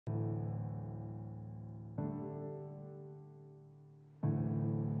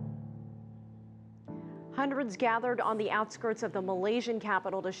Hundreds gathered on the outskirts of the Malaysian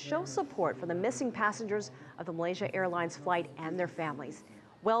capital to show support for the missing passengers of the Malaysia Airlines flight and their families.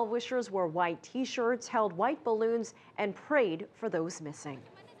 Well-wishers wore white T-shirts, held white balloons, and prayed for those missing.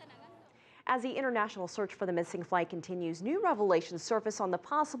 As the international search for the missing flight continues, new revelations surface on the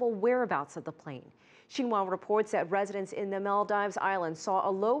possible whereabouts of the plane. Xinhua reports that residents in the Maldives island saw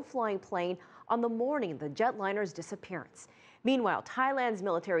a low-flying plane on the morning of the jetliner's disappearance. Meanwhile, Thailand's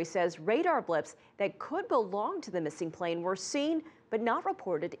military says radar blips that could belong to the missing plane were seen but not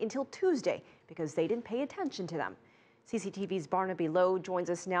reported until Tuesday because they didn't pay attention to them. CCTV's Barnaby Lo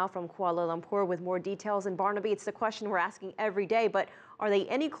joins us now from Kuala Lumpur with more details. And Barnaby, it's the question we're asking every day, but are they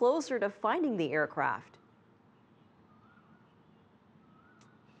any closer to finding the aircraft?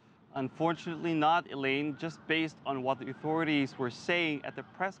 Unfortunately not, Elaine, just based on what the authorities were saying at the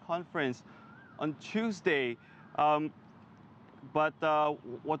press conference on Tuesday. But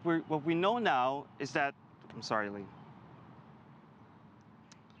what we know now is that, I'm sorry, Elaine.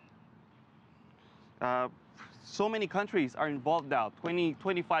 So many countries are involved now,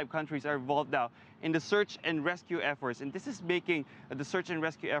 25 countries are involved now in the search and rescue efforts. And this is making the search and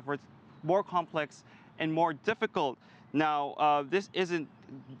rescue efforts more complex and more difficult. Now, this isn't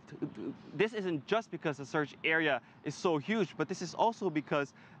just because the search area is so huge, but this is also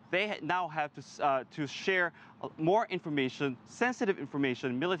because they now have to share more information, sensitive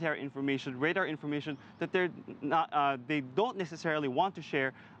information, military information, radar information that they don't necessarily want to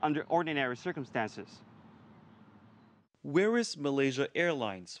share under ordinary circumstances. Where is Malaysia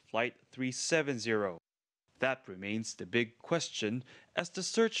Airlines Flight 370? That remains the big question as the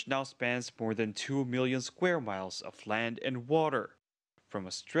search now spans more than 2 million square miles of land and water, from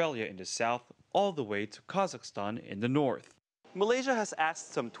Australia in the south all the way to Kazakhstan in the north. Malaysia has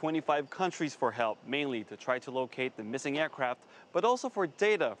asked some 25 countries for help, mainly to try to locate the missing aircraft, but also for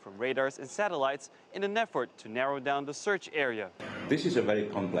data from radars and satellites in an effort to narrow down the search area. This is a very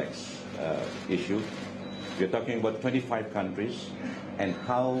complex issue. We're talking about 25 countries and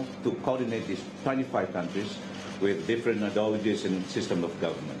how to coordinate these 25 countries with different ideologies and system of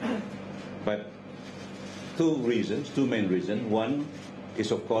government. But two main reasons. One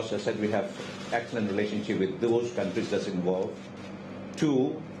is, of course, as I said, we have excellent relationship with those countries that's involved.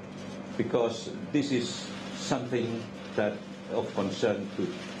 Two, because this is something that of concern to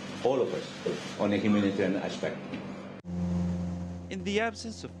all of us on a humanitarian aspect. In the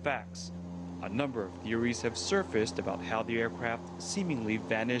absence of facts, a number of theories have surfaced about how the aircraft seemingly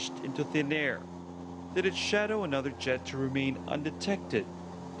vanished into thin air. Did it shadow another jet to remain undetected?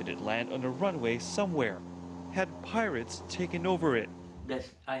 Did it land on a runway somewhere? Had pirates taken over it?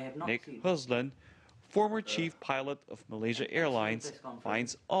 Nick Husland, former chief pilot of Malaysia Airlines,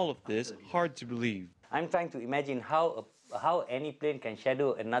 finds all of this hard to believe. I'm trying to imagine how any plane can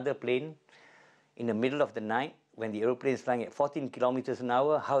shadow another plane in the middle of the night when the aeroplane is flying at 14 kilometers an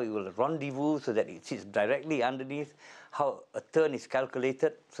hour, how it will rendezvous so that it sits directly underneath, how a turn is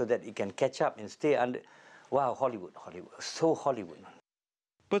calculated so that it can catch up and stay under. Wow, Hollywood, so Hollywood.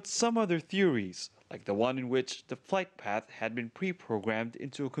 But some other theories, like the one in which the flight path had been pre-programmed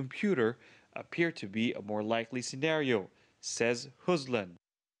into a computer, appear to be a more likely scenario, says Husland.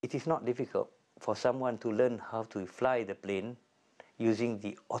 It is not difficult for someone to learn how to fly the plane using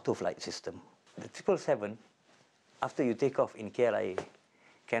the auto-flight system. The 777, after you take off in KLIA,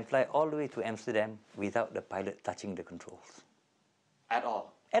 can fly all the way to Amsterdam without the pilot touching the controls. At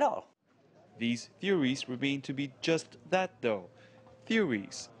all? At all. These theories remain to be just that though,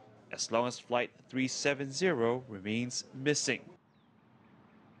 theories, as long as Flight 370 remains missing.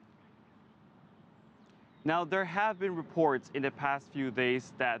 Now, there have been reports in the past few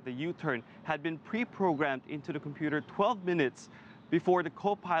days that the U-turn had been pre-programmed into the computer 12 minutes before the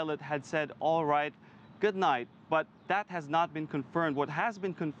co-pilot had said, "All right, good night," but that has not been confirmed. What has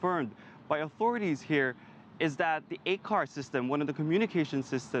been confirmed by authorities here is that the ACAR system, one of the communication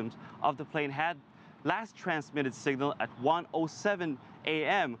systems of the plane, had last transmitted signal at 1:07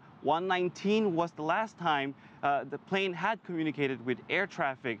 a.m. 1:19 was the last time the plane had communicated with air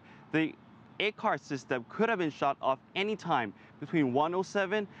traffic. The ACAR system could have been shut off any time between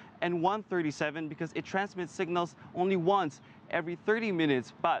 1:07 and 1:37 because it transmits signals only once every 30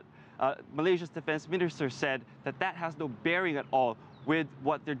 minutes. But Malaysia's defense minister said that that has no bearing at all with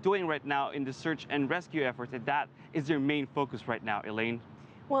what they're doing right now in the search and rescue efforts, and that is their main focus right now, Elaine.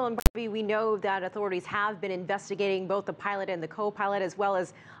 Well, and we know that authorities have been investigating both the pilot and the co-pilot, as well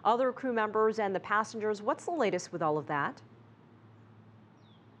as other crew members and the passengers. What's the latest with all of that?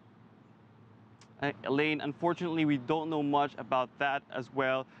 Elaine, unfortunately, we don't know much about that as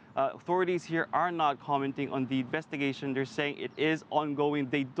well. Authorities here are not commenting on the investigation. They're saying it is ongoing.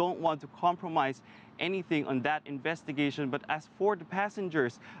 They don't want to compromise anything on that investigation. But as for the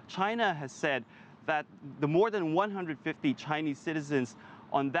passengers, China has said that the more than 150 Chinese citizens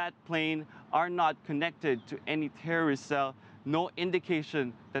on that plane are not connected to any terrorist cell. No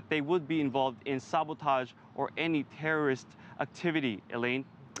indication that they would be involved in sabotage or any terrorist activity, Elaine.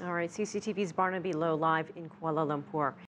 All right, CCTV's Barnaby Lo live in Kuala Lumpur.